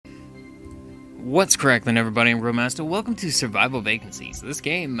What's cracklin', everybody? I'm Master. Welcome to Survival Vacancy. So this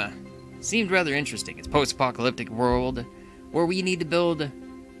game seemed rather interesting. It's post-apocalyptic world where we need to build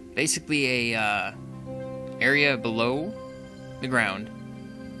basically a area below the ground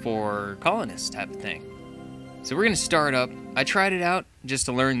for colonists type of thing. So we're gonna start up. I tried it out just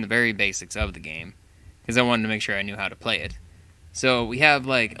to learn the very basics of the game because I wanted to make sure I knew how to play it. So we have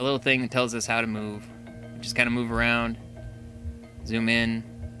like a little thing that tells us how to move. Just kind of move around, zoom in,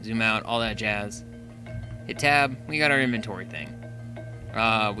 zoom out, all that jazz. Hit tab, we got our inventory thing.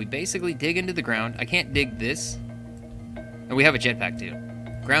 We basically dig into the ground. I can't dig this. And we have a jetpack too.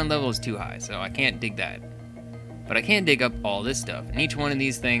 Ground level is too high, so I can't dig that. But I can dig up all this stuff. And each one of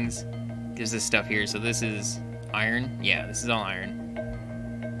these things gives this stuff here. So this is iron. Yeah, this is all iron.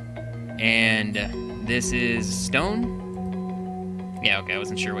 And this is stone. Yeah, okay, I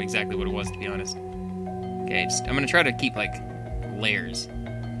wasn't sure exactly what it was, to be honest. Okay, I'm gonna try to keep, like, layers.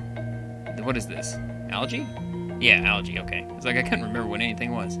 What is this? Algae? Yeah, algae, okay. It's like I couldn't remember what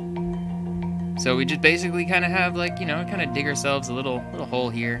anything was. So we just basically kind of have, like, you know, kind of dig ourselves a little hole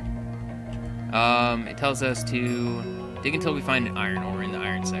here. It tells us to dig until we find an iron ore in the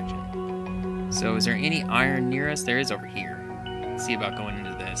iron section. So is there any iron near us? There is over here. Let's see about going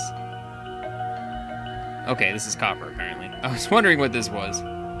into this. Okay, this is copper, apparently. I was wondering what this was.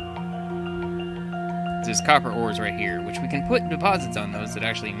 There's copper ores right here, which we can put deposits on those that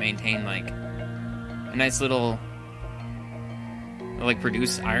actually maintain, like, a nice little, like,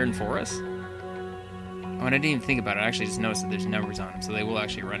 produce iron for us. Oh, and I didn't even think about it. I actually just noticed that there's numbers on them, so they will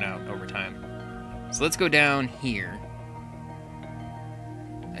actually run out over time. So let's go down here.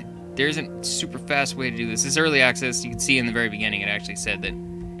 There isn't a super fast way to do this. This is early access. You can see in the very beginning it actually said that,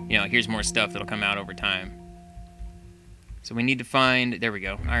 you know, here's more stuff that'll come out over time. So we need to find, there we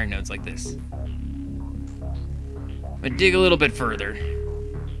go, iron nodes like this. I'm gonna dig a little bit further.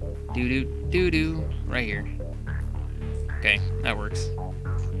 Doo-doo, right here. Okay, that works.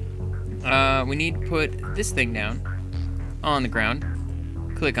 We need to put this thing down on the ground.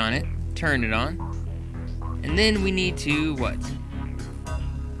 Click on it, turn it on. And then we need to, what?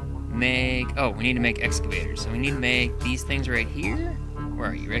 We need to make excavators. So we need to make these things right here. Where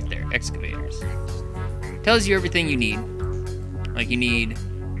are you? Right there, excavators. Tells you everything you need. Like you need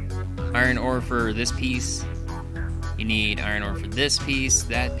iron ore for this piece. You need iron ore for this piece,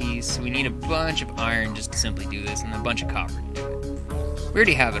 that piece. We need a bunch of iron just to simply do this, and a bunch of copper to do it. We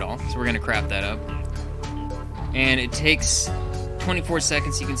already have it all, so we're going to craft that up. And it takes 24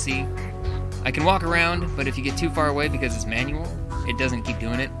 seconds, you can see. I can walk around, but if you get too far away because it's manual, it doesn't keep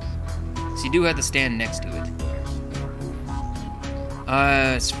doing it. So you do have to stand next to it.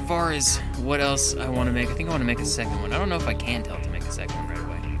 As far as what else I want to make, I think I want to make a second one. I don't know if I can tell it to make a second one right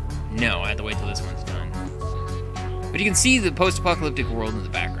away. No, I have to wait till this one's done. But you can see the post-apocalyptic world in the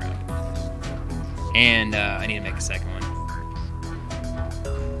background. And I need to make a second one.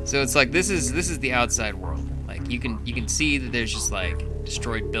 So it's like this is the outside world. Like you can see that there's just like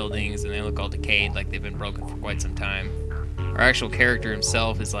destroyed buildings and they look all decayed, like they've been broken for quite some time. Our actual character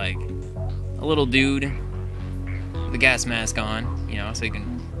himself is like a little dude with a gas mask on, you know, so he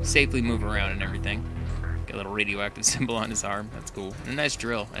can safely move around and everything. Got a little radioactive symbol on his arm. That's cool. And a nice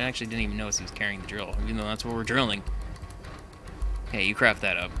drill. I actually didn't even notice he was carrying the drill, even though that's what we're drilling. Okay, you craft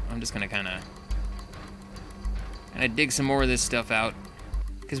that up. I'm just gonna kind of dig some more of this stuff out.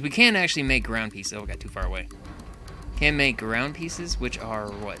 Because we can actually make ground pieces. Oh, we got too far away. Can make ground pieces, which are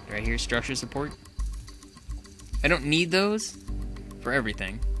what? Right here, structure support. I don't need those for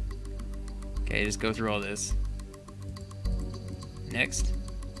everything. Okay, just go through all this. Next.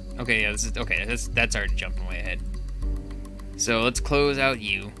 Okay, yeah, this is okay. That's already jumping way ahead. So let's close out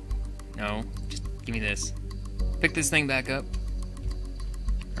you. No, just give me this. Pick this thing back up.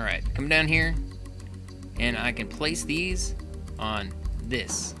 All right, come down here, and I can place these on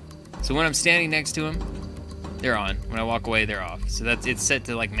this. So when I'm standing next to them, they're on. When I walk away, they're off. So it's set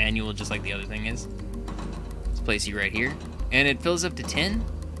to like manual, just like the other thing is. Let's place you right here, and it fills up to 10.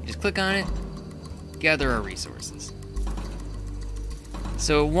 You just click on it. Gather our resources.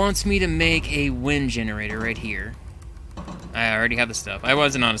 So it wants me to make a wind generator right here. I already have the stuff. I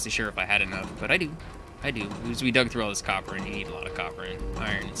wasn't honestly sure if I had enough, but I do. I do. Because we dug through all this copper, and you need a lot of copper and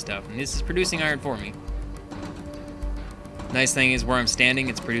iron and stuff. And this is producing iron for me. Nice thing is where I'm standing,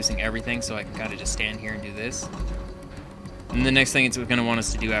 it's producing everything, so I can kind of just stand here and do this. And the next thing it's going to want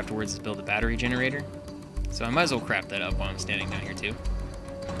us to do afterwards is build a battery generator. So I might as well craft that up while I'm standing down here too.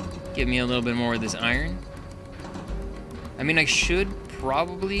 Give me a little bit more of this iron. I mean, I should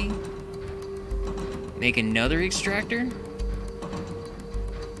probably make another extractor,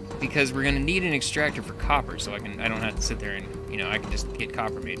 because we're gonna need an extractor for copper, so I don't have to sit there and, you know, I can just get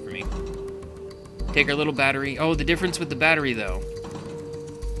copper made for me. Take our little battery. Oh, the difference with the battery, though.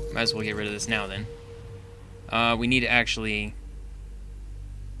 Might as well get rid of this now, then. We need to actually...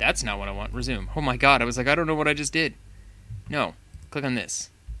 That's not what I want. Resume. Oh my god, I was like, I don't know what I just did. No. Click on this.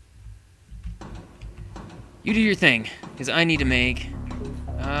 You do your thing, because I need to make...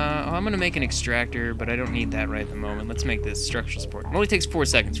 I'm going to make an extractor, but I don't need that right at the moment. Let's make this structural support. It only takes 4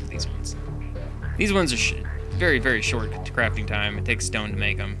 seconds for these ones. These ones are very, very short crafting time. It takes stone to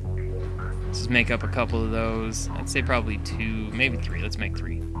make them. Let's just make up a couple of those. I'd say probably 2, maybe 3. Let's make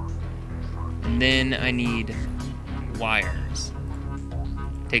 3. And then I need wires.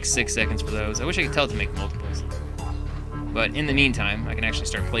 Takes 6 seconds for those. I wish I could tell it to make multiples. But in the meantime, I can actually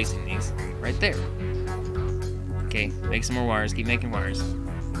start placing these right there. Okay, make some more wires. Keep making wires.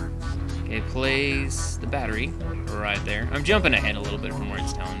 Okay, place the battery right there. I'm jumping ahead a little bit from where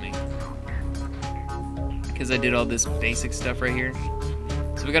it's telling me, because I did all this basic stuff right here.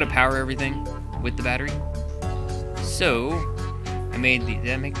 So we gotta power everything with the battery. So, I made the... Did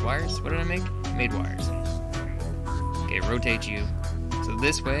I make wires? What did I make? I made wires. Okay, rotate you. So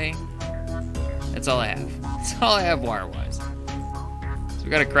this way, that's all I have. That's all I have wire-wise. So we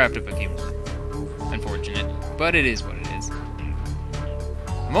gotta craft up a few more. Unfortunate, but it is what it is.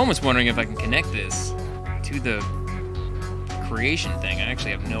 I'm almost wondering if I can connect this to the creation thing. I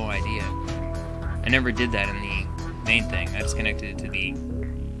actually have no idea. I never did that in the main thing. I just connected it to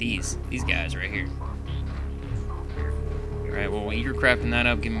these guys right here. Alright, well, while you're crafting that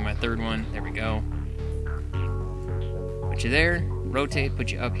up, give me my third one. There we go. Put you there. Rotate,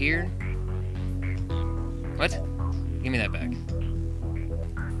 put you up here. What? Give me that back.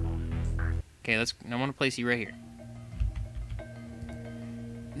 Okay, I want to place you right here.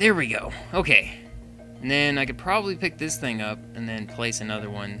 There we go. Okay. And then I could probably pick this thing up and then place another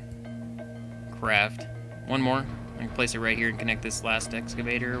one. Craft. One more. I can place it right here and connect this last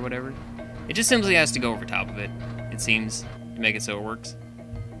excavator or whatever. It just simply has to go over top of it, it seems, to make it so it works.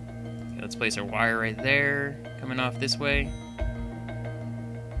 Okay, let's place our wire right there, coming off this way.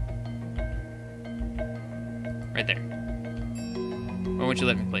 Right there. Why won't you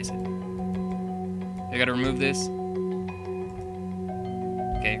let me place it? I gotta remove this.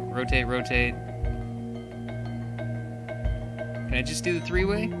 Okay, rotate, rotate. Can I just do the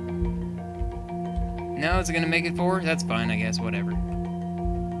 3-way? No, is it gonna make it 4? That's fine, I guess, whatever.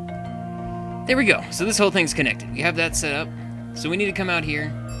 There we go. So this whole thing's connected. We have that set up. So we need to come out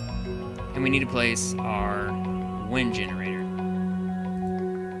here, and we need to place our wind generator.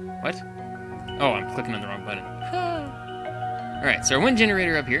 What? Oh, I'm clicking on the wrong button. Alright, so our wind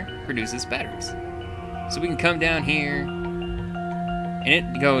generator up here produces batteries. So we can come down here, and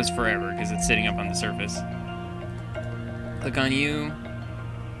it goes forever because it's sitting up on the surface. Click on you,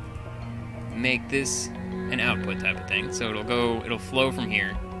 make this an output type of thing. So it'll flow from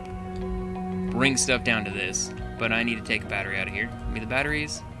here, bring stuff down to this, but I need to take a battery out of here. Give me the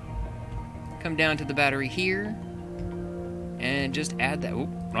batteries, come down to the battery here, and just add that. Oop,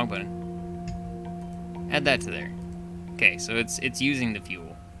 wrong button. Add that to there. Okay, so it's using the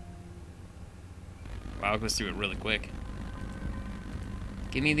fuel. Wow, it goes through it really quick.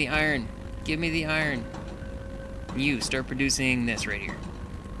 Give me the iron. Give me the iron. You, start producing this right here.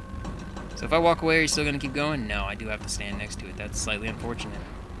 So if I walk away, are you still going to keep going? No, I do have to stand next to it. That's slightly unfortunate.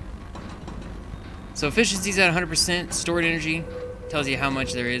 So efficiency's at 100%. Stored energy tells you how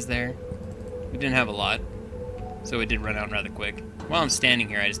much there is there. We didn't have a lot, so it did run out rather quick. While I'm standing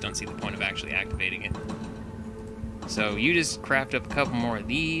here, I just don't see the point of actually activating it. So you just craft up a couple more of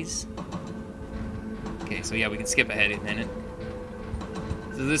these. Okay, so yeah, we can skip ahead a minute.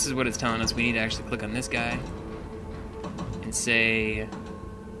 So this is what it's telling us. We need to actually click on this guy and say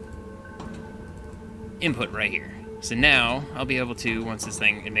input right here. So now I'll be able to, once this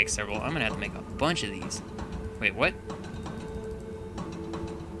thing, it makes several, I'm gonna have to make a bunch of these. Wait, what?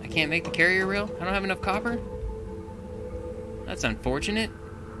 I can't make the carrier rail? I don't have enough copper? That's unfortunate.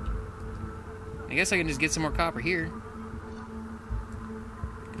 I guess I can just get some more copper here.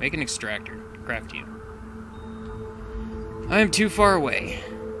 Make an extractor. Craft you. I am too far away.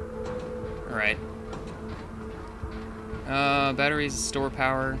 Alright. Batteries store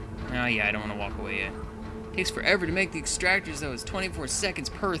power. Oh yeah, I don't want to walk away yet. Takes forever to make the extractors though. It's 24 seconds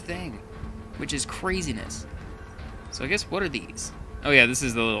per thing, which is craziness. So I guess, what are these? Oh yeah, this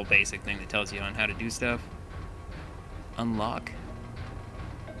is the little basic thing that tells you on how to do stuff. Unlock.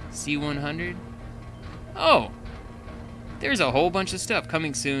 C100. Oh! There's a whole bunch of stuff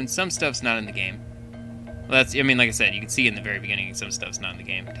coming soon. Some stuff's not in the game. Well, that's, I mean, like I said, you can see in the very beginning some stuff's not in the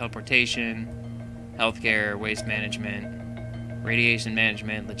game. Teleportation, healthcare, waste management, radiation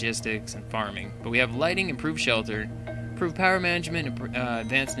management, logistics, and farming. But we have lighting, improved shelter, improved power management,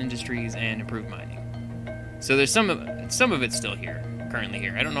 advanced industries, and improved mining. So there's some of it's still here, currently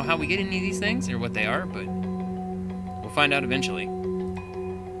here. I don't know how we get any of these things or what they are, but we'll find out eventually.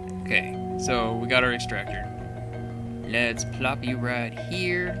 Okay, so we got our extractor. Let's plop you right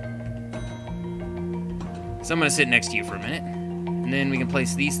here. So I'm gonna sit next to you for a minute, and then we can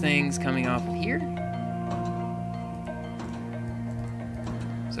place these things coming off of here.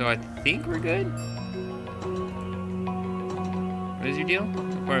 So I think we're good. What is your deal?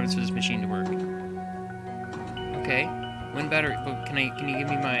 Requirements for this machine to work. Okay. Wind battery. But can you give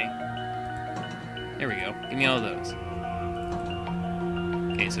me my? There we go. Give me all of those.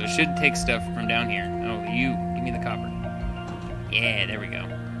 Okay, so it should take stuff from down here. Oh, you give me the copper. Yeah, there we go.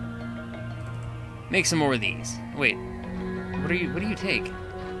 Make some more of these. Wait. What do you take?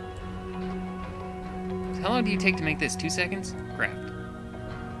 How long do you take to make this? 2 seconds? Craft.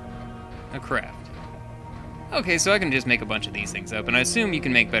 A craft. Okay, so I can just make a bunch of these things up, and I assume you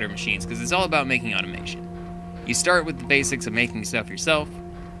can make better machines, because it's all about making automation. You start with the basics of making stuff yourself,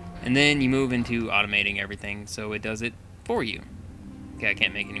 and then you move into automating everything, so it does it for you. Okay, I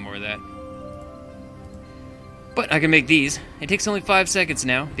can't make any more of that. But I can make these. It takes only 5 seconds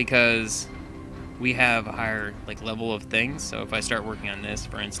now, because we have a higher level of things, so if I start working on this,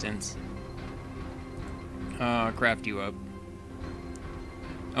 for instance, craft you up.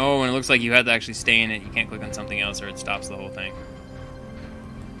 Oh, and it looks like you have to actually stay in it. You can't click on something else or it stops the whole thing.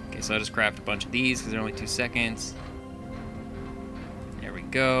 Okay, so I'll just craft a bunch of these because they're only 2 seconds. There we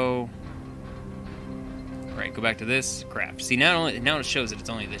go. Alright, go back to this. Craft. See, now it shows that it's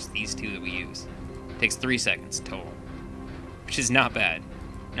only these two that we use. It takes 3 seconds total. Which is not bad.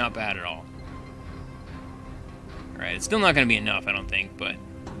 Not bad at all. Alright, it's still not going to be enough, I don't think, but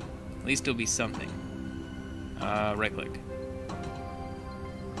at least it'll be something. Right click.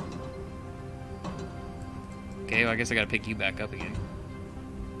 Okay, well, I guess I gotta pick you back up again.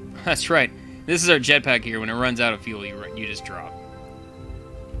 That's right. This is our jetpack here. When it runs out of fuel, you just drop.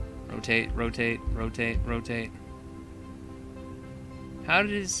 Rotate, rotate, rotate, rotate. How do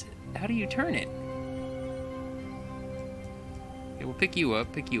you turn it? Okay, we'll pick you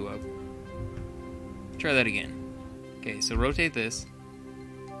up, pick you up. Try that again. Okay, so rotate this.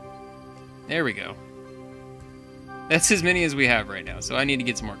 There we go. That's as many as we have right now, so I need to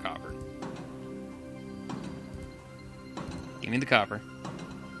get some more copper. Give me the copper.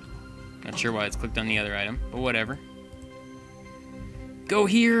 Not sure why it's clicked on the other item, but whatever. Go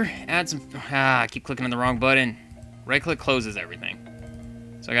here, add some... I keep clicking on the wrong button. Right-click closes everything.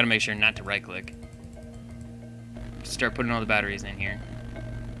 So I gotta make sure not to right-click. Start putting all the batteries in here.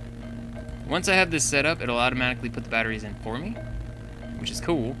 Once I have this set up, it'll automatically put the batteries in for me, which is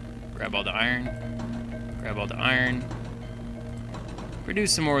cool. Grab all the iron. Grab all the iron.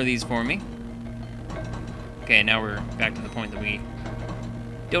 Produce some more of these for me. Okay, now we're back to the point that we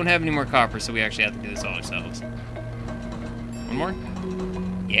don't have any more copper, so we actually have to do this all ourselves. One more?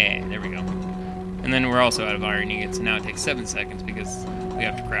 Yeah, there we go. And then we're also out of iron ingots, so now it takes 7 seconds because we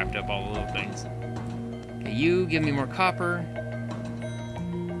have to craft up all the little things. Okay, you give me more copper.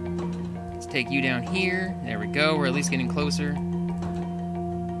 Let's take you down here. There we go, we're at least getting closer.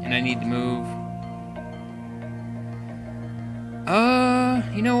 And I need to move.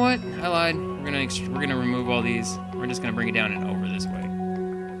 You know what? I lied. We're gonna remove all these. We're just gonna bring it down and over this way,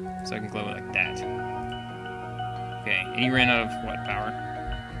 so I can glow it like that. Okay, and you ran out of what, power?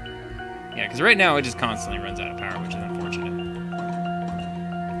 Yeah, because right now it just constantly runs out of power, which is unfortunate.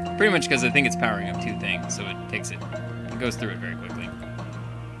 Pretty much because I think it's powering up 2 things, so it goes through it very quickly.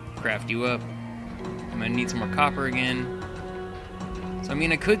 Craft you up. I'm gonna need some more copper again. So I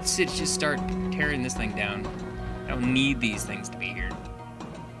mean, I could just start tearing this thing down. I don't need these things to be here.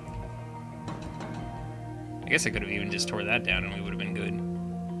 I guess I could have even just tore that down and we would have been good.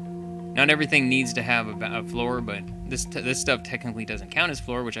 Not everything needs to have a floor, but this stuff technically doesn't count as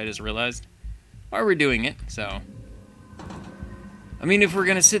floor, which I just realized while we're doing it, so... I mean, if we're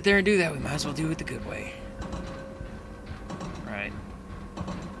gonna sit there and do that, we might as well do it the good way. Right.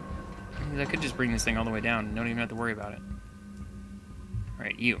 I could just bring this thing all the way down and don't even have to worry about it.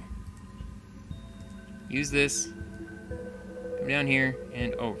 Alright, you. Use this. Come down here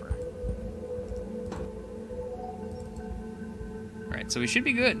and over. Alright, so we should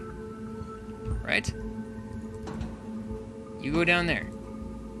be good. Right? You go down there.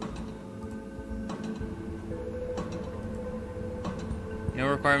 No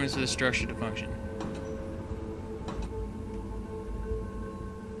requirements for the structure to function.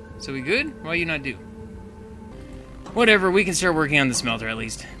 So we good? Why you not do? Whatever, we can start working on the smelter at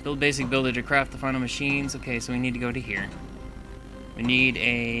least. Build basic builder to craft the final machines. Okay, so we need to go to here. We need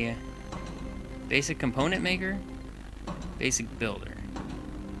a basic component maker. Basic builder.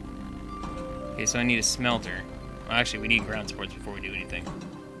 Okay, so I need a smelter. Well, actually, we need ground supports before we do anything.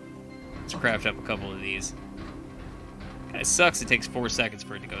 Let's craft up a couple of these. It sucks it takes 4 seconds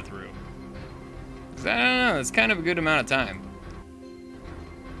for it to go through. 'Cause I don't know, it's kind of a good amount of time.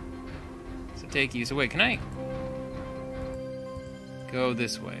 So take you. So wait, can I go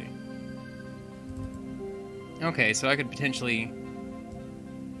this way? Okay, so I could potentially...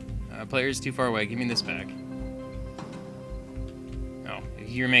 player's too far away. Give me this back. Oh,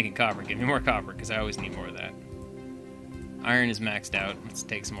 you're making copper. Give me more copper, because I always need more of that. Iron is maxed out. Let's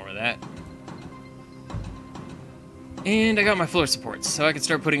take some more of that. And I got my floor supports, so I can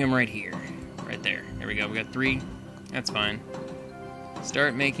start putting them right here. Right there. There we go. We got 3. That's fine.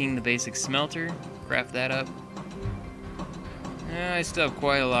 Start making the basic smelter. Craft that up. I still have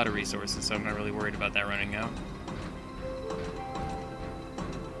quite a lot of resources, so I'm not really worried about that running out.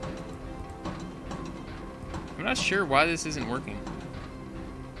 I'm not sure why this isn't working.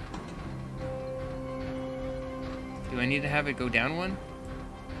 Do I need to have it go down one?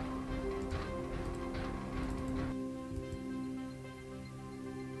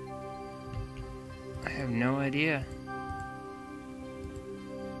 I have no idea.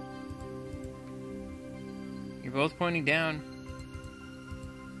 You're both pointing down.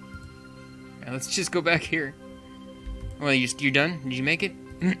 Yeah, let's just go back here. Well, you're done? Did you make it?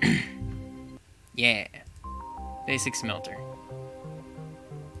 Yeah. Basic smelter.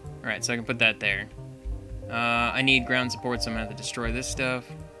 Alright, so I can put that there. I need ground support, so I'm gonna have to destroy this stuff.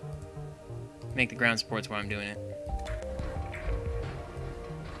 Make the ground supports while I'm doing it.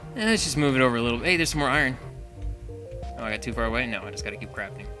 And let's just move it over a little bit. Hey, there's some more iron. Oh, I got too far away? No, I just gotta keep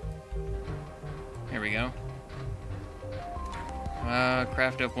crafting. There we go.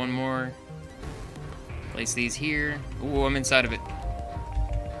 Craft up one more. Place these here. Ooh, I'm inside of it.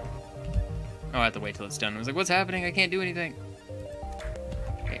 Oh, I have to wait till it's done. I was like, what's happening? I can't do anything.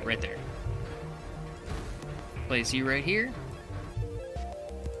 Okay, right there. Place you right here.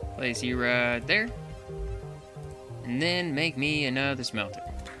 Place you right there. And then make me another smelter.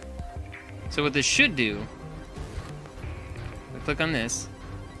 So what this should do, I click on this,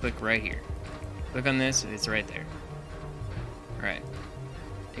 click right here. Click on this, it's right there. Alright.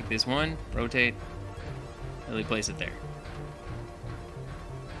 Take this one, rotate, really place it there.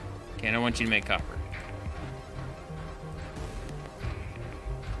 Okay, and I want you to make copper.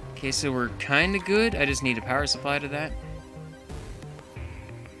 Okay, so we're kind of good. I just need a power supply to that.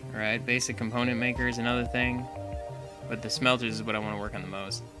 Alright, basic component maker is another thing. But the smelters is what I want to work on the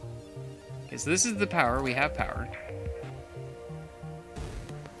most. Okay, so this is the power. We have power.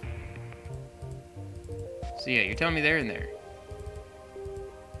 So yeah, you're telling me there and there.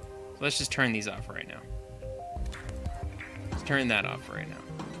 So let's just turn these off right now. Let's turn that off right now.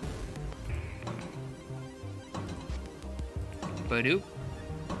 Badoop.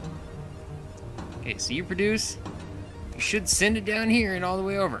 Okay, so you produce. You should send it down here and all the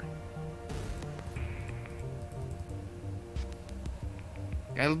way over.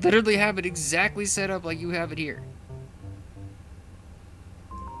 I literally have it exactly set up like you have it here.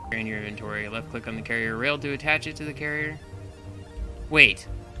 In your inventory, left click on the carrier rail to attach it to the carrier. Wait.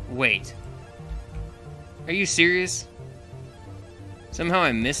 Are you serious? Somehow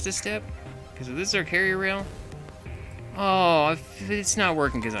I missed a step? Because if this is our carrier rail? Oh, it's not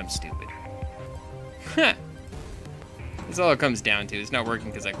working because I'm stupid. That's all it comes down to. It's not working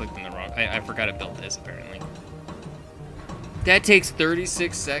because I clicked on the wrong... I forgot to build this, apparently. That takes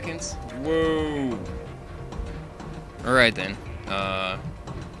 36 seconds? Whoa. Alright then.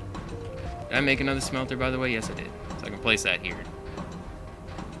 Did I make another smelter, by the way? Yes, I did. So I can place that here.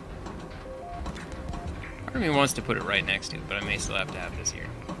 Part of me wants to put it right next to it, but I may still have to have this here.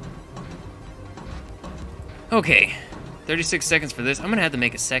 Okay. 36 seconds for this. I'm going to have to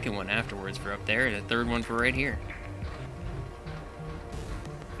make a second one afterwards for up there, and a third one for right here.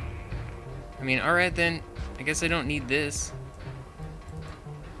 I mean, alright then. I guess I don't need this.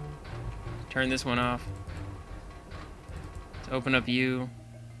 Turn this one off. Let's open up you.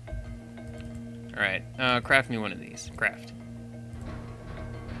 Alright, craft me one of these. Craft.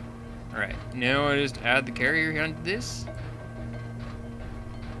 Alright, now I just add the carrier onto this.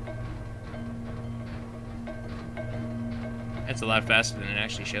 That's a lot faster than it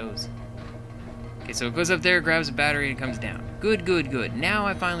actually shows. Okay, so it goes up there, grabs a battery, and comes down. Good, good, good. Now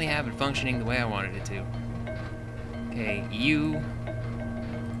I finally have it functioning the way I wanted it to. Okay, you...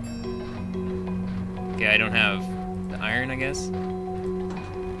 Okay, I don't have the iron, I guess.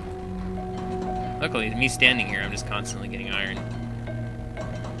 Luckily, me standing here, I'm just constantly getting iron.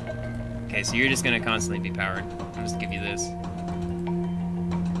 Okay, so you're just gonna constantly be powered. I'll just give you this.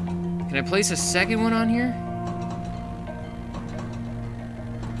 Can I place a second one on here?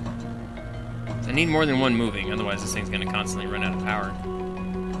 So I need more than one moving, otherwise this thing's going to constantly run out of power.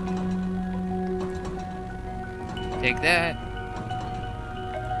 Take that.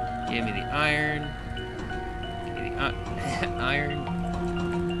 Give me the iron. Give me the iron.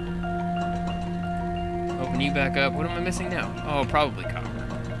 Open you back up. What am I missing now? Oh, probably copper.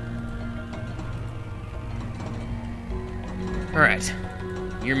 Alright.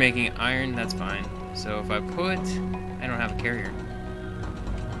 You're making iron, that's fine. So if I put... I don't have a carrier.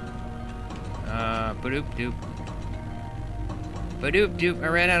 Badoop doop. Badoop doop, I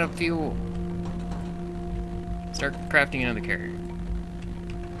ran out of fuel. Start crafting another carrier.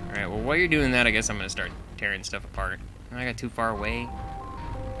 Alright, well while you're doing that, I guess I'm gonna start tearing stuff apart. I got too far away.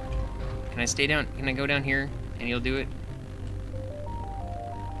 Can I stay down? Can I go down here and you'll do it?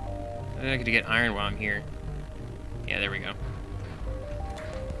 I could get iron while I'm here. Yeah, there we go.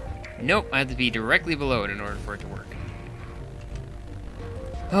 Nope, I have to be directly below it in order for it to work.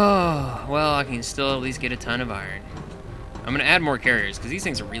 Oh, well, I can still at least get a ton of iron. I'm gonna add more carriers, because these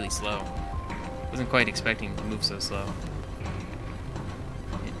things are really slow. Wasn't quite expecting to move so slow.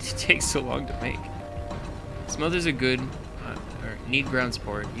 It takes so long to make. Smelters are good, or need ground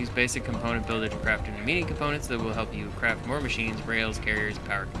support. Use basic component builder to craft intermediate components that will help you craft more machines, rails, carriers, and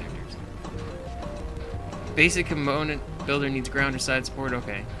power connectors. Basic component builder needs ground or side support,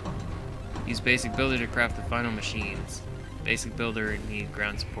 okay. Use basic builder to craft the final machines. Basic builder need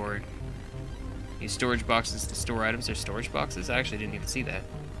ground support. Use storage boxes to store items. There's storage boxes? I actually didn't even see that.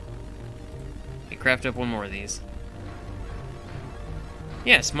 Okay, craft up one more of these.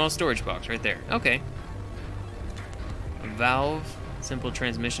 Yeah, small storage box right there. Okay. A valve, simple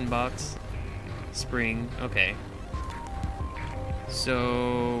transmission box, spring, okay.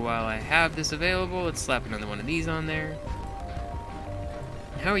 So while I have this available, let's slap another one of these on there.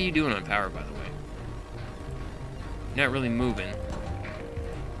 How are you doing on power, by the way? Not really moving.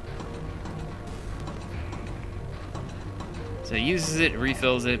 So it uses it,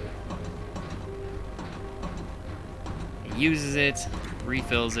 refills it. It uses it,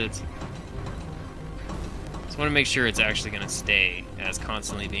 refills it. Just want to make sure it's actually going to stay as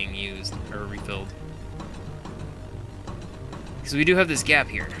constantly being used or refilled. Because we do have this gap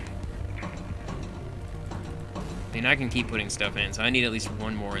here. I mean, I can keep putting stuff in, so I need at least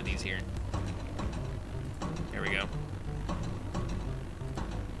one more of these here. There we go.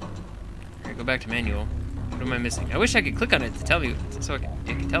 Alright, go back to manual. What am I missing? I wish I could click on it to tell me, so it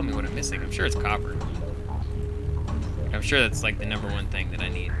could tell me what I'm missing. I'm sure it's copper. I'm sure that's like the #1 thing that I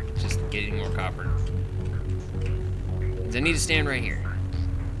need. Just getting more copper. Because I need to stand right here.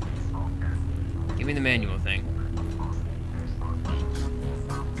 Give me the manual thing.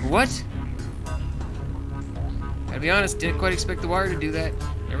 What? Gotta be honest, didn't quite expect the wire to do that.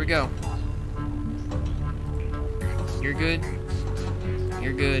 There we go. You're good.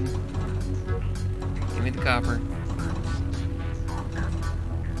 You're good. Give me the copper.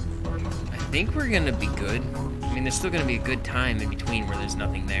 I think we're gonna be good. I mean, there's still gonna be a good time in between where there's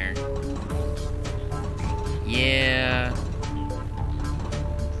nothing there. Yeah.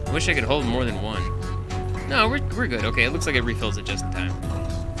 I wish I could hold more than one. No, we're good. Okay, it looks like it refills it just in time.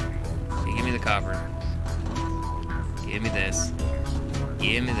 Okay, give me the copper. Give me this.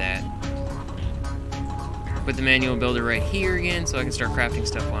 Give me that. Put the manual builder right here again so I can start crafting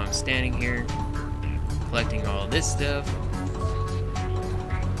stuff while I'm standing here. Collecting all this stuff.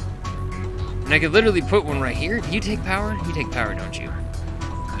 And I could literally put one right here. Do you take power? You take power, don't you?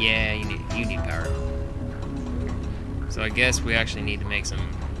 Yeah, you need power. So I guess we actually need to make some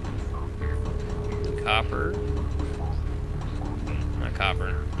copper. Not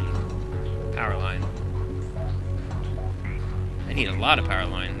copper. Power line. I need a lot of power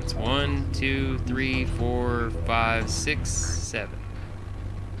line. It's 1, 2, 3, 4, 5, 6, 7.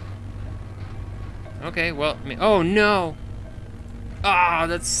 Okay, well, I mean, oh no! Ah, oh,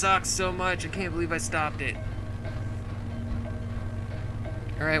 that sucks so much. I can't believe I stopped it.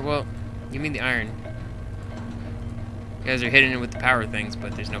 Alright, well, give me the iron. You guys are hitting it with the power things,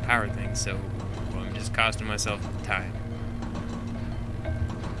 but there's no power things, so I'm just costing myself time.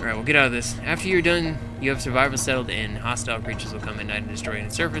 Alright, we'll get out of this. After you're done, you have survival settled in. Hostile creatures will come at night and destroy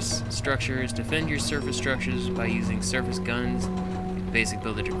any surface structures. Defend your surface structures by using surface guns. Use the basic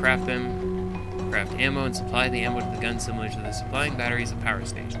builder to craft them. Craft ammo and supply the ammo to the gun similar to the supplying batteries of power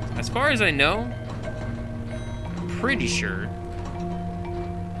stations. As far as I know, I'm pretty sure.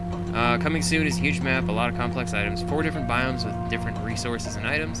 Coming soon is a huge map, a lot of complex items, 4 different biomes with different resources and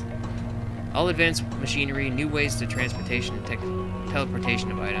items. All advanced machinery, new ways to transportation and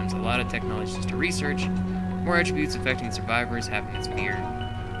teleportation of items, a lot of technologies to research, more attributes affecting survivors, happiness, fear.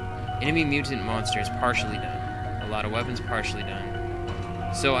 Enemy mutant monsters partially done. A lot of weapons partially done.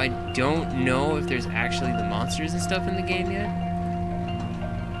 So I don't know if there's actually the monsters and stuff in the game yet.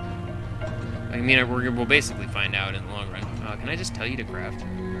 I mean, we'll basically find out in the long run. Can I just tell you to craft?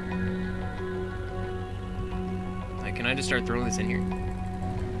 Like, can I just start throwing this in here?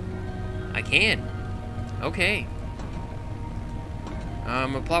 I can. Okay.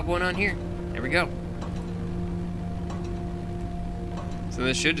 I'm gonna plop one on here. There we go. So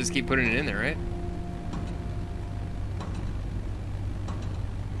this should just keep putting it in there, right?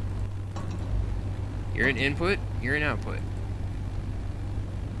 You're an input, you're an output.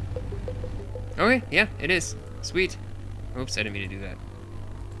 Okay, yeah, it is. Sweet. Oops, I didn't mean to do that.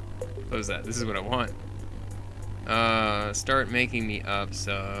 Close that. This is what I want. Start making me up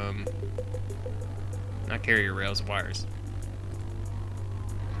some... Not carrier rails, wires.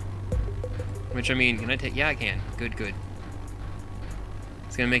 Which, I mean, can I take... Yeah, I can. Good, good.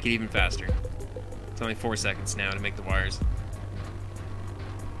 It's gonna make it even faster. It's only 4 seconds now to make the wires.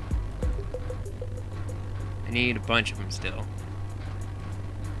 I need a bunch of them still.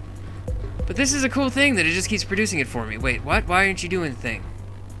 But this is a cool thing that it just keeps producing it for me. Wait, what? Why aren't you doing the thing?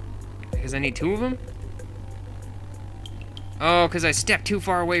 Because I need 2 of them? Oh, because I stepped too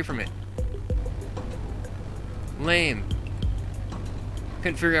far away from it. Lame.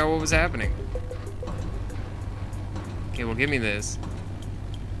 Couldn't figure out what was happening. Okay, well, give me this.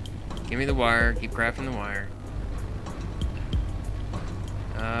 Give me the wire. Keep crafting the wire.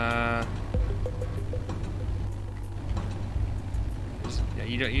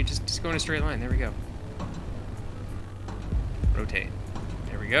 You just go in a straight line. There we go. Rotate.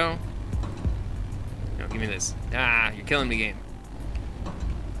 There we go. No, give me this. Ah, you're killing me, game.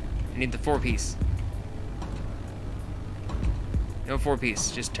 I need the 4-piece. No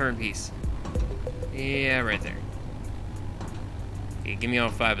 4-piece, just turn piece. Yeah, right there. Okay, give me all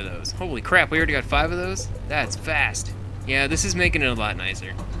 5 of those. Holy crap, we already got 5 of those? That's fast. Yeah, this is making it a lot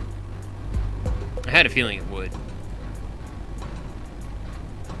nicer. I had a feeling it would.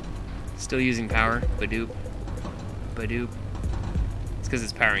 Still using power. Badoop. Badoop. It's because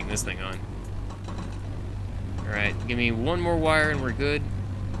it's powering this thing on. Alright, give me 1 more wire and we're good.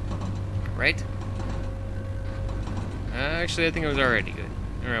 Right? Actually, I think it was already good.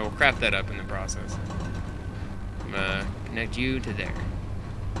 Alright, we'll craft that up in the process. I'm gonna connect you to there.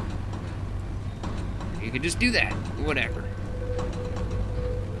 You could just do that. Whatever.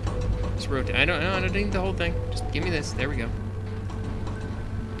 Just rotate. I don't need the whole thing. Just give me this. There we go.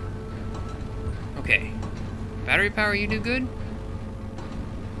 Okay. Battery power, you do good?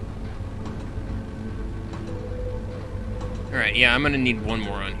 Alright, yeah, I'm gonna need 1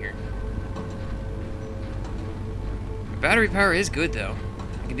 more on here. Battery power is good, though.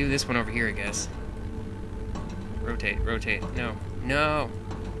 I can do this one over here, I guess. Rotate, rotate. No. No!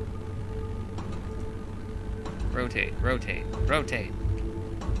 Rotate, rotate, rotate.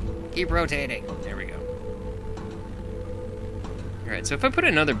 Keep rotating. There we go. Alright, so if I put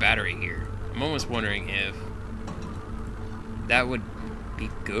another battery here, I'm almost wondering if that would be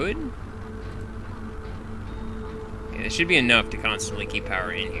good? Okay, it should be enough to constantly keep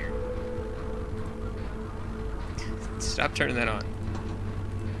power in here. Stop turning that on.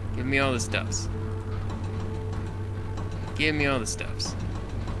 Give me all the stuffs. Give me all the stuffs.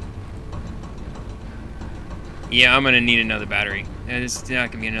 Yeah, I'm gonna need another battery. It's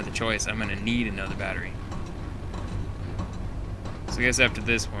not gonna be another choice. I'm gonna need another battery. So I guess after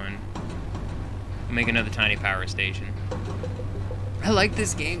this one, I'll make another tiny power station. I like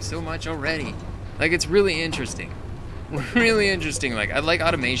this game so much already. Like, it's really interesting. Really interesting. Like, I like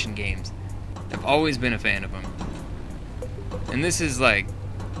automation games. I've always been a fan of them. And this is like,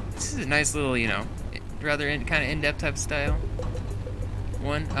 this is a nice little, you know, rather kind of in-depth type of style.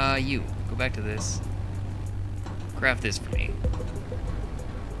 One, you. Go back to this. Craft this for me.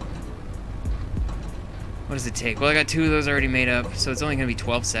 What does it take? Well, I got 2 of those already made up, so it's only going to be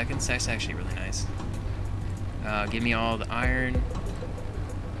 12 seconds. That's actually really nice. Give me all the iron.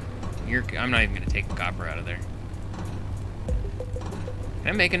 I'm not even going to take the copper out of there. Can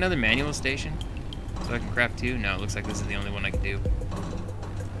I make another manual station? So I can craft 2? No, it looks like this is the only one I can do.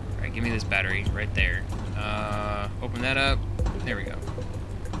 Alright, give me this battery right there. Open that up. There we go.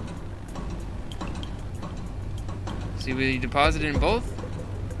 See, we deposited in both?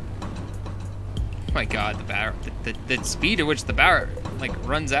 Oh my god, the speed at which the power, like,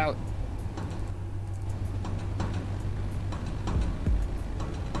 runs out.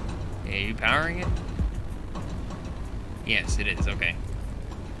 Are you powering it? Yes, it is. Okay.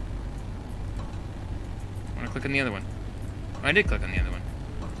 I want to click on the other one. Oh, I did click on the other one.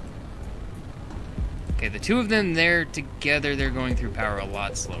 Okay, the 2 of them there together, they're going through power a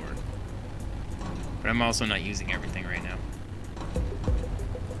lot slower. But I'm also not using everything right now.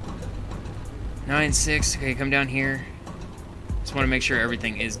 9-6. Okay, come down here. Just want to make sure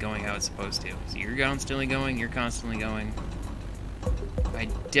everything is going how it's supposed to. So you're constantly going, you're constantly going. I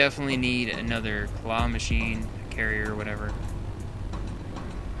definitely need another claw machine, a carrier, whatever.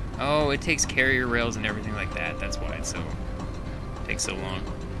 Oh, it takes carrier rails and everything like that. That's why it takes so long.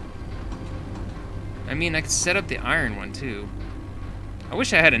 I mean, I could set up the iron one too. I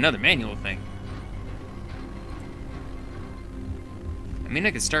wish I had another manual thing. I mean,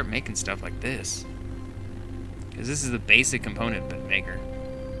 I could start making stuff like this. Because this is the basic component maker.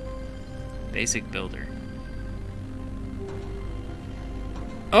 Basic builder.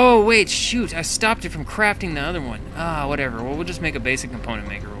 Oh, wait, shoot. I stopped it from crafting the other one. Ah, whatever. Well, we'll just make a basic component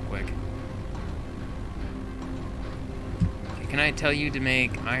maker real quick. Okay, can I tell you to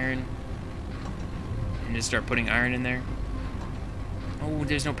make iron? And just start putting iron in there? Oh,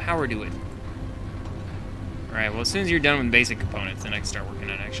 there's no power to it. Alright, well, as soon as you're done with basic components, then I can start working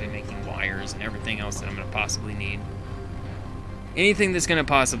on actually making wires and everything else that I'm going to possibly need. Anything that's going to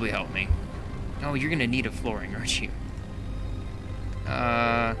possibly help me. Oh, you're going to need a flooring, aren't you?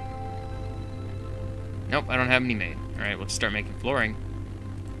 Nope, I don't have any made. Alright, we'll just start making flooring.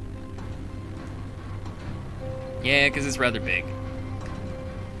 Yeah, because it's rather big.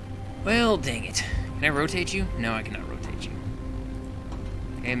 Well, dang it. Can I rotate you? No, I cannot rotate you.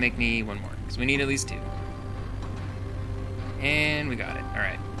 Okay, make me one more, because we need at least 2. And we got it.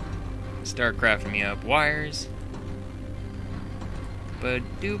 Alright. Start crafting me up wires. But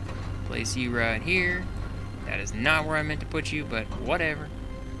doop. Place you right here. That is not where I meant to put you, but whatever.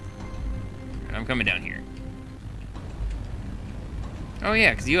 And I'm coming down here. Oh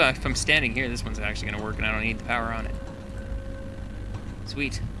yeah, because if I'm standing here, this one's actually going to work and I don't need the power on it.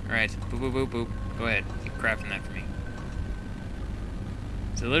 Sweet. Alright. Boop, boop, boop, boop. Go ahead. Keep crafting that for me.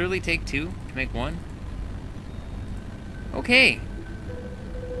 Does it literally take 2 to make 1? Okay.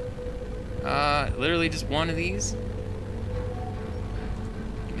 Literally just 1 of these.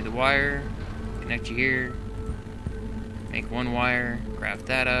 Give me the wire. Connect you here. Make 1 wire. Craft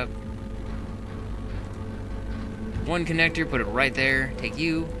that up. 1 connector. Put it right there. Take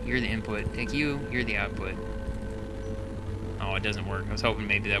you. You're the input. Take you. You're the output. Oh, it doesn't work. I was hoping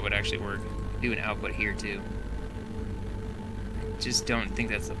maybe that would actually work. Do an output here too. I just don't think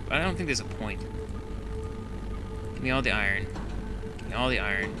that's I don't think there's a point. Give me all the iron. Give me all the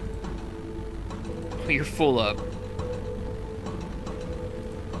iron. Oh, you're full up.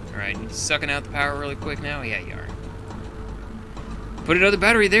 Alright, you sucking out the power really quick now? Yeah, you are. Put another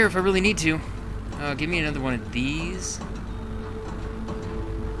battery there if I really need to. Give me another one of these.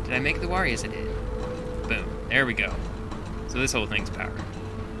 Did I make the wire? Yes, I did. Boom. There we go. So this whole thing's power.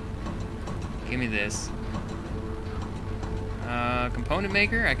 Give me this. Component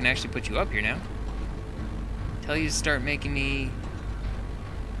maker, I can actually put you up here now. Tell you to start making me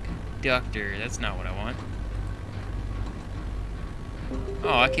conductor. That's not what I want.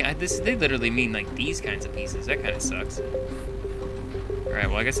 Oh, I can't. They literally mean like these kinds of pieces. That kind of sucks. Alright,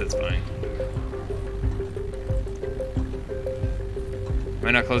 well, I guess that's fine. Am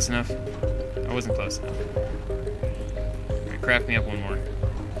I not close enough? I wasn't close enough. Alright, craft me up 1 more.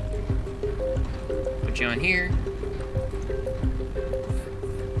 Put you on here.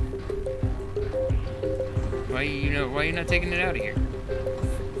 Why are you not taking it out of here?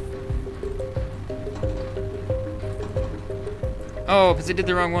 Oh, because I did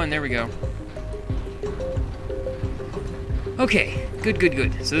the wrong one. There we go. Okay, good, good,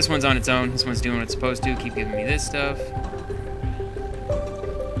 good. So this one's on its own. This one's doing what it's supposed to. Keep giving me this stuff.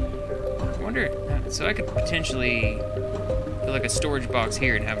 I wonder, so I could potentially put like a storage box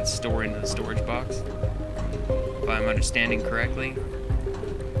here and have it store into the storage box. If I'm understanding correctly.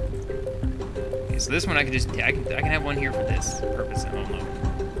 Okay, so this one I can just, I can have one here for this purpose. I don't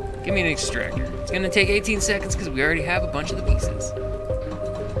know. Give me an extractor. It's gonna take 18 seconds because we already have a bunch of the pieces.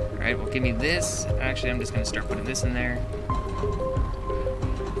 Alright, well give me this. Actually, I'm just gonna start putting this in there.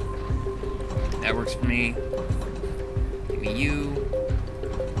 That works for me. Give me you.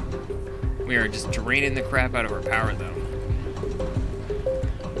 We are just draining the crap out of our power, though.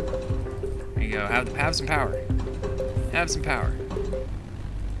 There you go. Have some power. Have some power.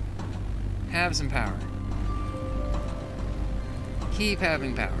 Have some power. Keep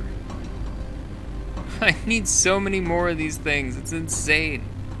having power. I need so many more of these things. It's insane.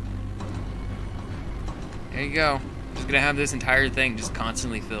 There you go. I'm just gonna have this entire thing just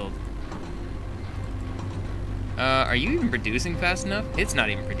constantly filled. Are you even producing fast enough? It's not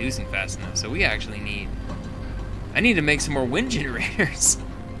even producing fast enough, so we actually need... I need to make some more wind generators.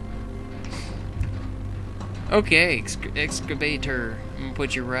 Okay, excavator. I'm gonna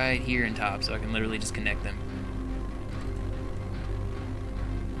put you right here in top so I can literally just connect them.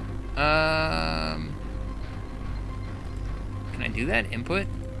 do that? Input?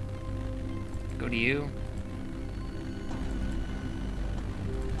 Go to you.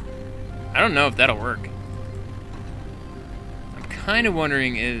 I don't know if that'll work. I'm kind of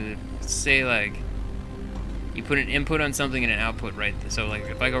wondering if, say, like, you put an input on something and an output right there. So, like,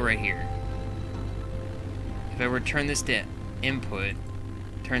 if I go right here, if I were to turn this to input,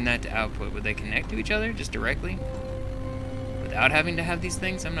 turn that to output, would they connect to each other just directly? Without having to have these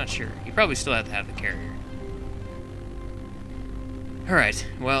things? I'm not sure. You probably still have to have the carrier. Alright,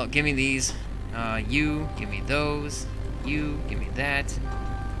 well, give me these. You, give me those. You, give me that.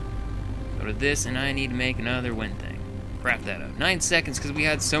 Go to this, and I need to make another wind thing. Craft that up. 9 seconds, because we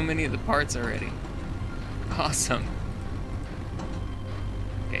had so many of the parts already. Awesome.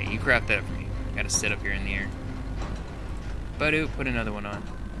 Okay, you craft that up for me. Gotta sit up here in the air. Badoo, put another one on.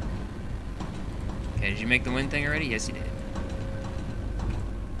 Okay, did you make the wind thing already? Yes, you did.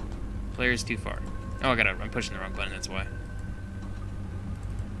 Player's too far. Oh, I'm pushing the wrong button, that's why.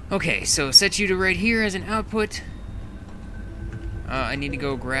 Okay, so set you to right here as an output. I need to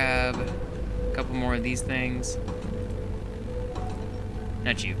go grab a couple more of these things.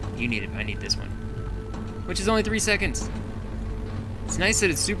 Not you. You need it. I need this one. Which is only 3 seconds. It's nice that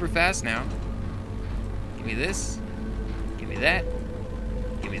it's super fast now. Give me this. Give me that.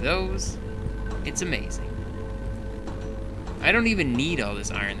 Give me those. It's amazing. I don't even need all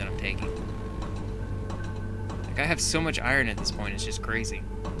this iron that I'm taking. Like, I have so much iron at this point, it's just crazy.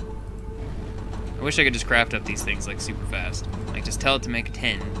 I wish I could just craft up these things, like, super fast. Like, just tell it to make a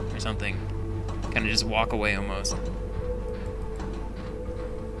 10 or something. Kind of just walk away, almost.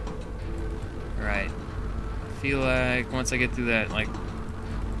 Alright. I feel like once I get through that, like...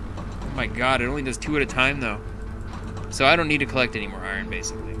 Oh my god, it only does 2 at a time, though. So I don't need to collect any more iron,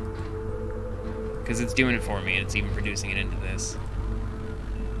 basically. Because it's doing it for me, and it's even producing it into this.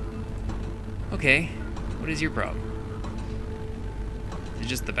 Okay, what is your problem? Is it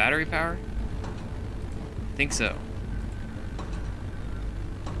just the battery power? I think so.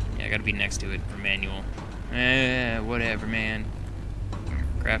 Yeah, I gotta be next to it for manual. Whatever, man.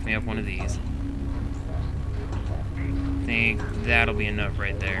 Craft me up one of these. I think that'll be enough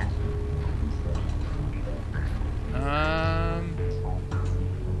right there.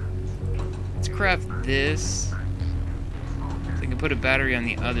 Let's craft this. So I can put a battery on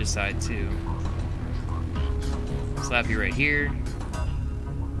the other side too. Slap you right here.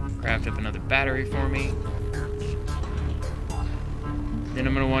 Craft up another battery for me. Then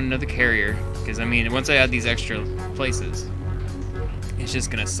I'm gonna want another carrier, because I mean, once I add these extra places, it's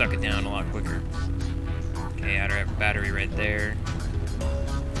just gonna suck it down a lot quicker. Okay, add our battery right there.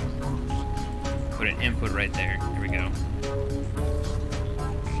 Put an input right there. Here we go.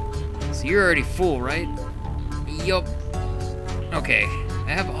 So you're already full, right? Yup. Okay,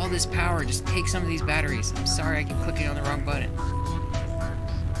 I have all this power. Just take some of these batteries. I'm sorry, I keep clicking on the wrong button.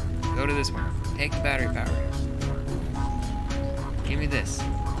 Go to this one. Take the battery power. Give me this.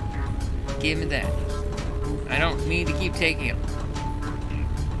 Give me that. I don't need to keep taking them.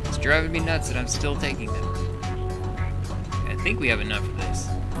 It's driving me nuts that I'm still taking them. I think we have enough of this.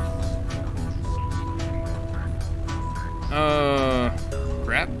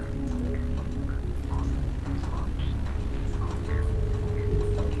 Crap.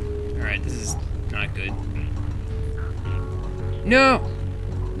 Alright, this is not good. No!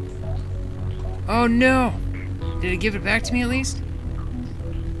 Oh no! Did it give it back to me at least?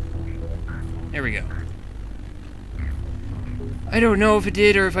 There we go. I don't know if it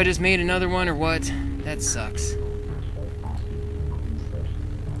did or if I just made another one or what. That sucks.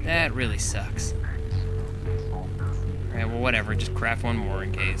 That really sucks. Alright, well whatever, just craft one more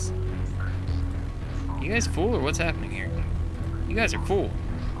in case. You guys full or what's happening here? You guys are full.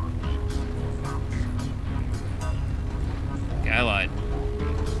 Okay, I lied.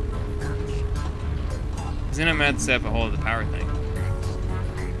 Because then I'm going to have to set up a whole other power thing.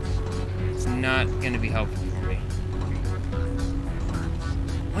 It's not going to be helpful for me.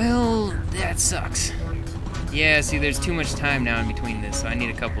 Well, that sucks. Yeah, see, there's too much time now in between this, so I need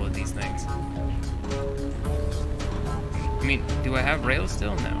a couple of these things. I mean, do I have rails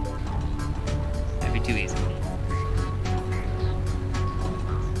still? No. That'd be too easy.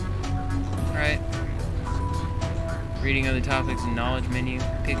 Alright. Reading other topics and knowledge menu.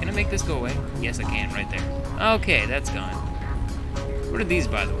 Okay, can I make this go away? Yes, I can, right there. Okay, that's gone. What are these,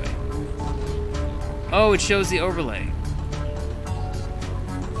 by the way? Oh, it shows the overlay.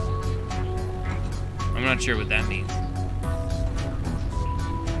 I'm not sure what that means.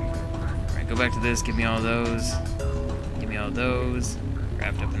 Alright, go back to this, give me all those. Give me all those.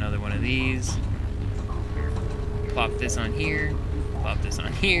 Craft up another one of these. Plop this on here. Plop this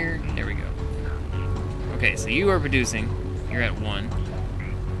on here. There we go. Okay, so you are producing You're at 1.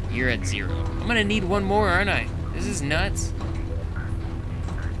 You're at 0. I'm gonna need one more, aren't I? This is nuts.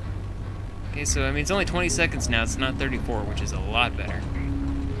 Okay, so, I mean, it's only 20 seconds now. It's not 34, which is a lot better.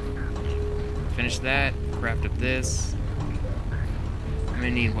 Finish that. Craft up this. I'm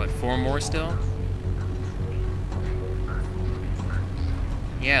gonna need, what, 4 more still?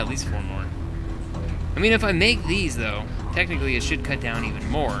 Yeah, at least 4 more. I mean, if I make these, though, technically it should cut down even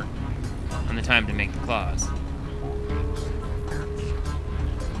more on the time to make the claws.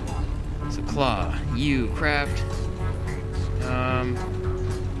 So claw, you, craft.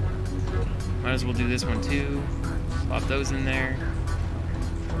 Might as well do this one too. Pop those in there.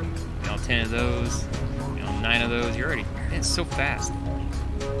 You know, 10 of those. You know, 9 of those. You're already, it's so fast.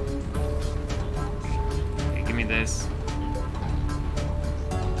 Okay, give me this.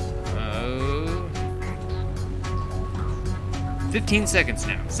 15 seconds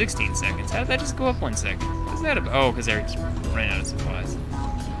now. 16 seconds. How did that just go up 1 second? What's that about? Oh, because I just ran out of supplies.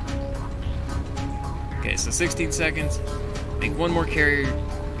 Okay, so 16 seconds. Make one more carrier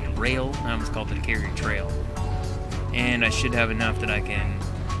rail. I almost called it a carrier trail. And I should have enough that I can,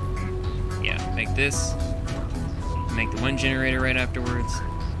 yeah, make this. Make the wind generator right afterwards.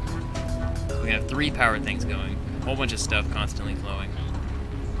 We have 3 power things going. A whole bunch of stuff constantly flowing.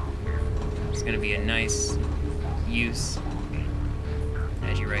 It's going to be a nice use.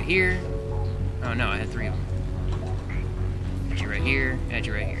 Add you right here. Oh no, I had 3 of them. Add you right here, add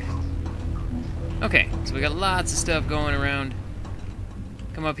you right here. Okay, so we got lots of stuff going around.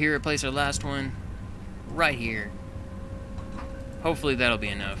 Come up here, replace our last one. Right here. Hopefully that'll be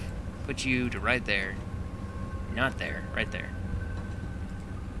enough. Put you to right there. Not there, right there.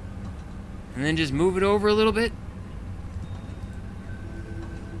 And then just move it over a little bit.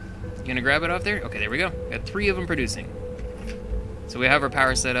 You gonna grab it off there? Okay, there we go. Got 3 of them producing. So we have our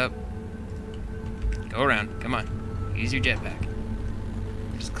power set up. Go around. Come on. Use your jetpack.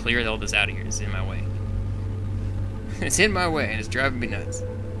 Just clear all this out of here. It's in my way. It's in my way, and it's driving me nuts.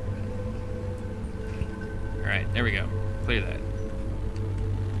 Alright, there we go. Clear that.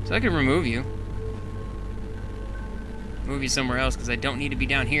 So I can remove you. Move you somewhere else, because I don't need to be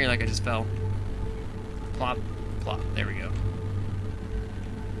down here like I just fell. Plop, plop. There we go.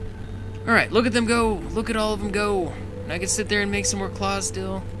 Alright, look at them go. Look at all of them go. And I can sit there and make some more claws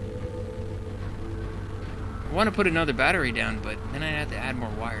still. I want to put another battery down, but then I'd have to add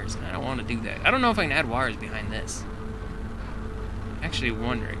more wires, and I don't want to do that. I don't know if I can add wires behind this. Actually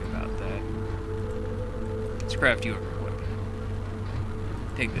wondering about that. Let's craft you up real quick.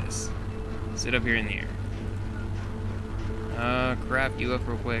 Take this. Sit up here in the air. Craft you up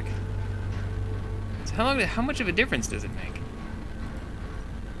real quick. So how much of a difference does it make?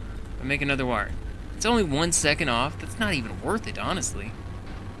 I make another wire. It's only 1 second off. That's not even worth it, honestly.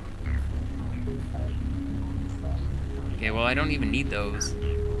 Okay, well, I don't even need those.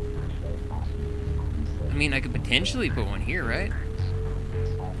 I mean, I could potentially put one here, right?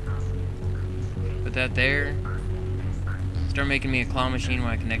 Put that there. Start making me a claw machine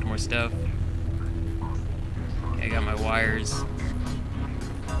while I connect more stuff. Okay, I got my wires.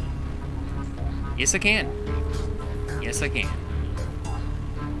 Yes, I can. Yes, I can.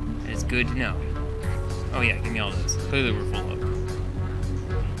 It's good to know. Oh yeah, give me all those. Clearly we're full of.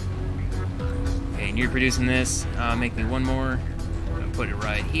 Okay, and you're producing this. Make me one more. I'm gonna put it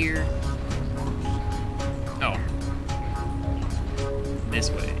right here. Oh. This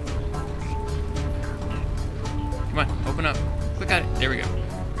way. Come on, open up. Click on it. There we go.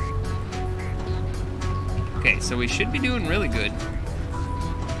 Okay, so we should be doing really good.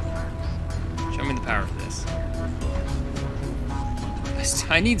 Show me the power for this.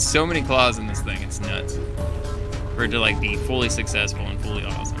 I need so many claws in this thing, it's nuts. For it to like be fully successful and fully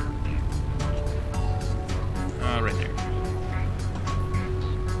awesome. Oh, right there.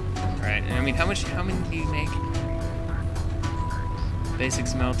 Alright, and I mean, how many do you make? Basic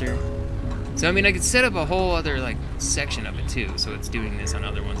smelter. So I mean, I could set up a whole other like section of it too, so it's doing this on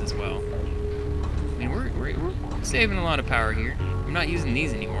other ones as well. I mean, we're saving a lot of power here. I'm not using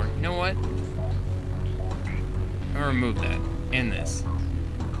these anymore. You know what? I'm gonna remove that and this.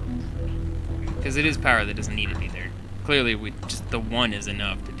 Because it is power that doesn't need to be there. Clearly, just the one is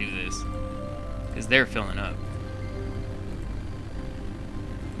enough to do this. Because they're filling up.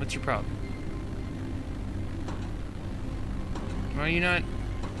 What's your problem? Why are you not...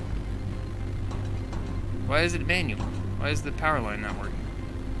 Why is it manual? Why is the power line not working?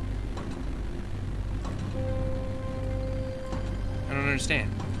 I don't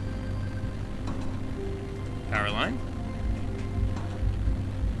understand. Power line?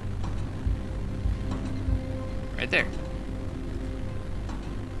 Right there.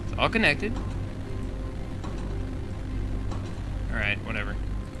 It's all connected. Alright, whatever.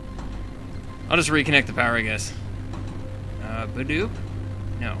 I'll just reconnect the power, I guess. Badoop?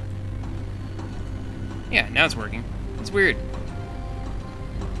 No. Yeah, now it's working. It's weird.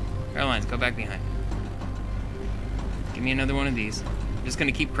 Power lines, go back behind. Give me another one of these. I'm just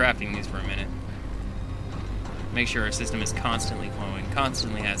gonna keep crafting these for a minute. Make sure our system is constantly flowing,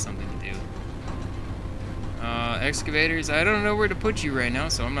 constantly has something to do. Excavators, I don't know where to put you right now,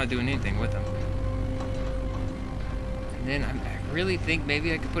 so I'm not doing anything with them. And then I really think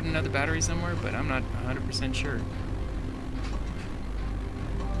maybe I could put another battery somewhere, but I'm not 100% sure.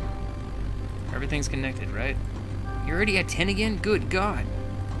 Everything's connected, right? You're already at 10 again? Good God.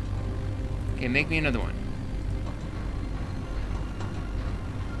 Okay, make me another one.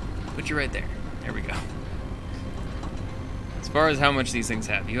 Put you right there. There we go. As far as how much these things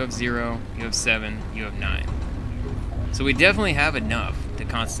have, you have 0, you have 7, you have 9. So we definitely have enough to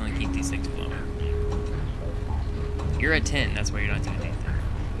constantly keep these things flowing. You're at 10, that's why you're not doing anything.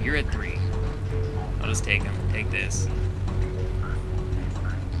 You're at 3. I'll just take them. Take this.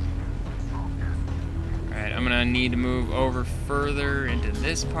 Alright, I'm gonna need to move over further into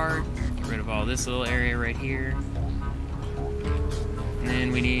this part. Get rid of all this little area right here. And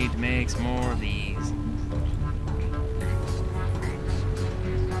then we need to make some more of these.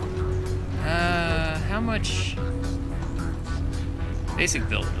 How much? Basic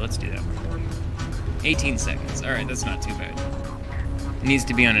builder, let's do that one. 18 seconds. Alright, that's not too bad. It needs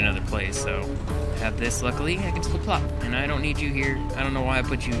to be on another place, so I have this. Luckily, I can still plop. And I don't need you here. I don't know why I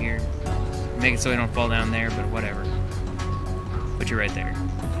put you here. Make it so I don't fall down there, but whatever. Put you right there.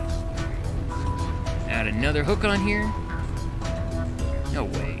 Add another hook on here. No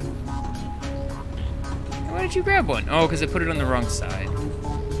way. Why did you grab one? Oh, because I put it on the wrong side.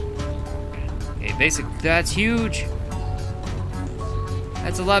 Okay, basic. That's huge.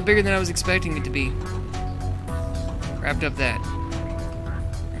 That's a lot bigger than I was expecting it to be. Wrapped up that.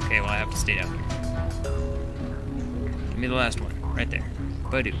 Okay, well I have to stay down here. Give me the last one. Right there.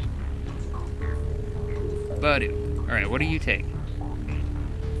 Badoo. Badoo. Alright, what do you take?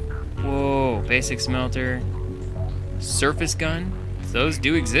 Whoa, basic smelter. Surface gun. Those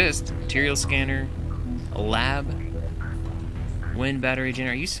do exist. Material scanner. A lab. Wind battery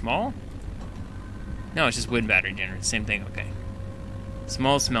generator. Are you small? No, it's just wind battery generator. Same thing, okay.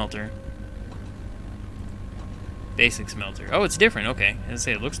 Small smelter. Basic smelter. Oh, it's different. Okay. I was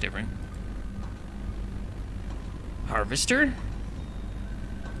say it looks different. Harvester?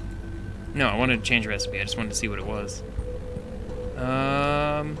 No, I wanted to change recipe. I just wanted to see what it was.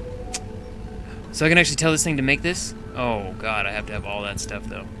 So I can actually tell this thing to make this? Oh, God. I have to have all that stuff,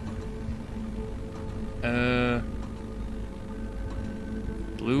 though.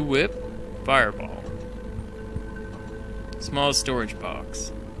 Blue whip. Fireball. Small storage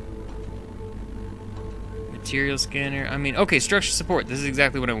box. Material scanner. I mean, okay, structure support. This is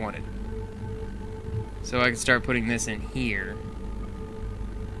exactly what I wanted. So I can start putting this in here.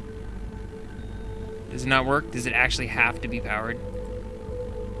 Does it not work? Does it actually have to be powered?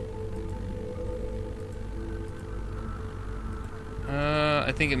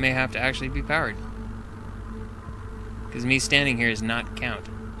 I think it may have to actually be powered. Because me standing here does not count.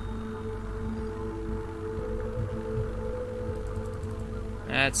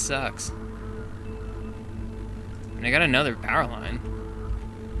 That sucks. And I got another power line.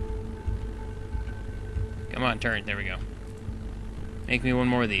 Come on, turn. There we go. Make me one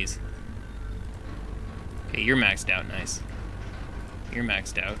more of these. Okay, you're maxed out. Nice. You're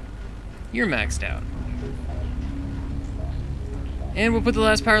maxed out. You're maxed out. And we'll put the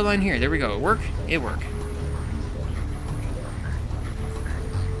last power line here. There we go. It work? It work.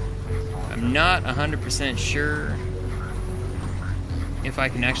 I'm not 100% sure if I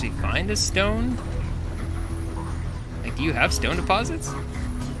can actually find a stone. Like, do you have stone deposits?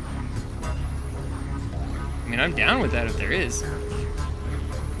 I mean, I'm down with that if there is.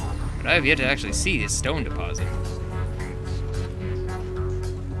 But I have yet to actually see a stone deposit.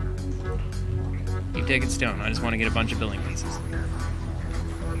 Keep taking stone. I just want to get a bunch of building pieces.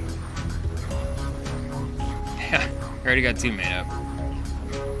 Yeah, I already got 2 made up.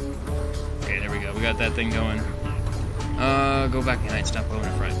 Okay, there we go. We got that thing going. Go back behind. Stop going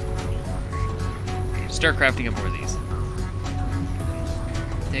in front. Okay, start crafting up more of these.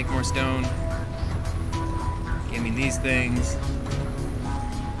 Take more stone. Give me these things.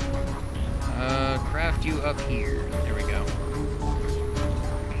 Craft you up here. There we go.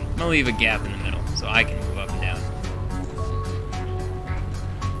 I'm gonna leave a gap in the middle so I can move up and down.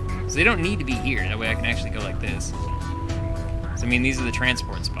 So they don't need to be here. That way I can actually go like this. So I mean, these are the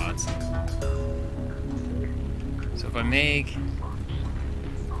transport spots. So if I make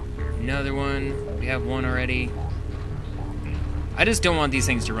another one, we have one already. I just don't want these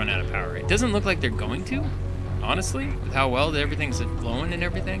things to run out of power. It doesn't look like they're going to, honestly, with how well everything's flowing and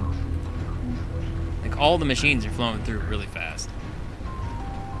everything. Like, all the machines are flowing through really fast.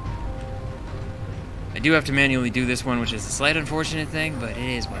 I do have to manually do this one, which is a slight unfortunate thing, but it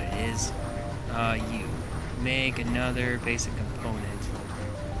is what it is. You make another basic component.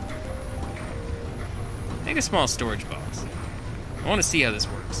 Make a small storage box. I want to see how this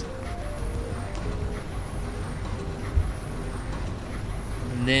works.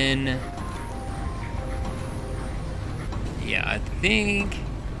 And then, yeah, I think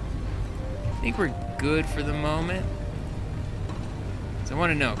we're good for the moment. So I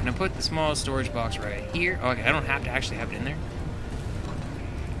want to know, can I put the small storage box right here? Oh, okay, I don't have to actually have it in there.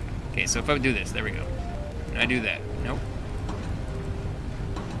 Okay, so if I do this, there we go. Can I do that? Nope.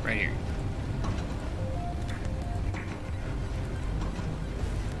 Right here.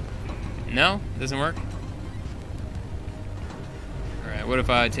 No? Doesn't work? Alright, what if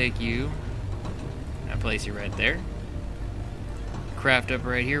I take you, I place you right there. Craft up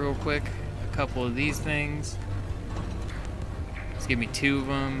right here real quick. A couple of these things. Just give me 2 of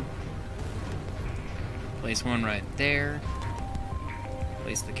them. Place one right there.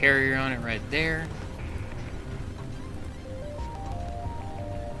 Place the carrier on it right there.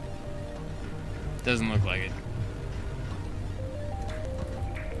 Doesn't look like it.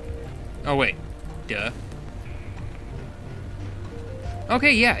 Oh wait, duh.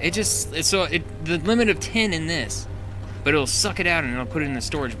 Okay, yeah, the limit of 10 in this, but it'll suck it out and it'll put it in the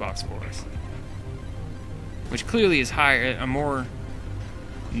storage box for us, which clearly is higher, more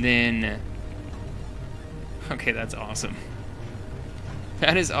than. Okay, that's awesome.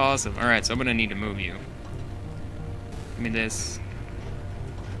 That is awesome. All right, so I'm gonna need to move you. Give me this.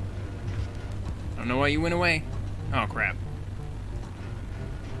 I don't know why you went away. Oh crap.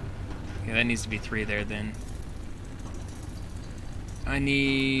 Okay, that needs to be 3 there then. I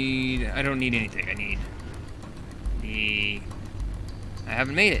don't need anything. I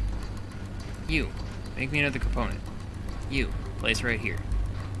haven't made it. You, make me another component. You, place right here.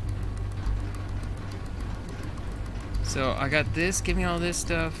 So I got this, give me all this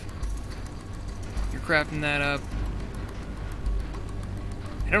stuff. You're crafting that up.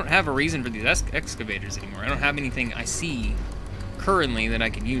 I don't have a reason for these excavators anymore. I don't have anything I see currently that I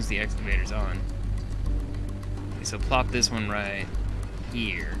can use the excavators on. Okay, so plop this one right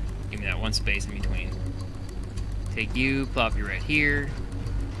here. Give me that one space in between. Take you, plop you right here.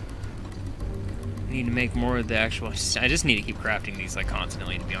 I need to make more of the actual. I just need to keep crafting these like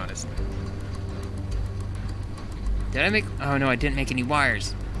constantly, to be honest. Did I make? Oh no, I didn't make any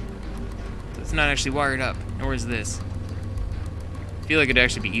wires. So it's not actually wired up. Nor is this. I feel like it'd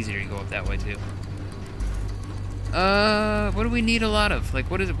actually be easier to go up that way too. What do we need a lot of?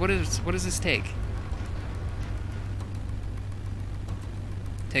 Like, what does this take?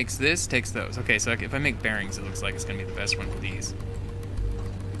 Takes this, takes those. Okay, so if I make bearings, it looks like it's gonna be the best one for these.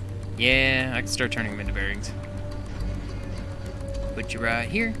 Yeah, I can start turning them into bearings. Put you right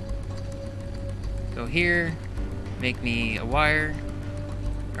here. Go here. Make me a wire.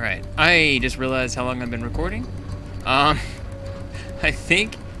 Alright, I just realized how long I've been recording. I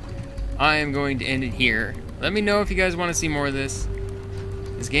think I am going to end it here. Let me know if you guys want to see more of this.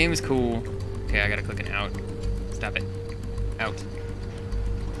 This game is cool. Okay, I gotta click an out. Stop it. Out.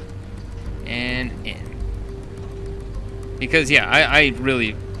 And in. Because, yeah, I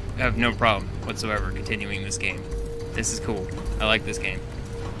really have no problem whatsoever continuing this game. This is cool. I like this game.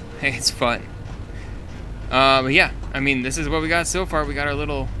 It's fun. But yeah, I mean, this is what we got so far. We got our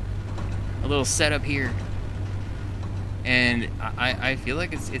little setup here. And I feel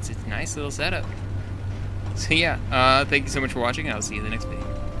like it's a nice little setup. So yeah, thank you so much for watching, and I'll see you in the next video.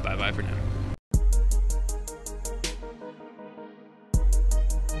 Bye-bye for now.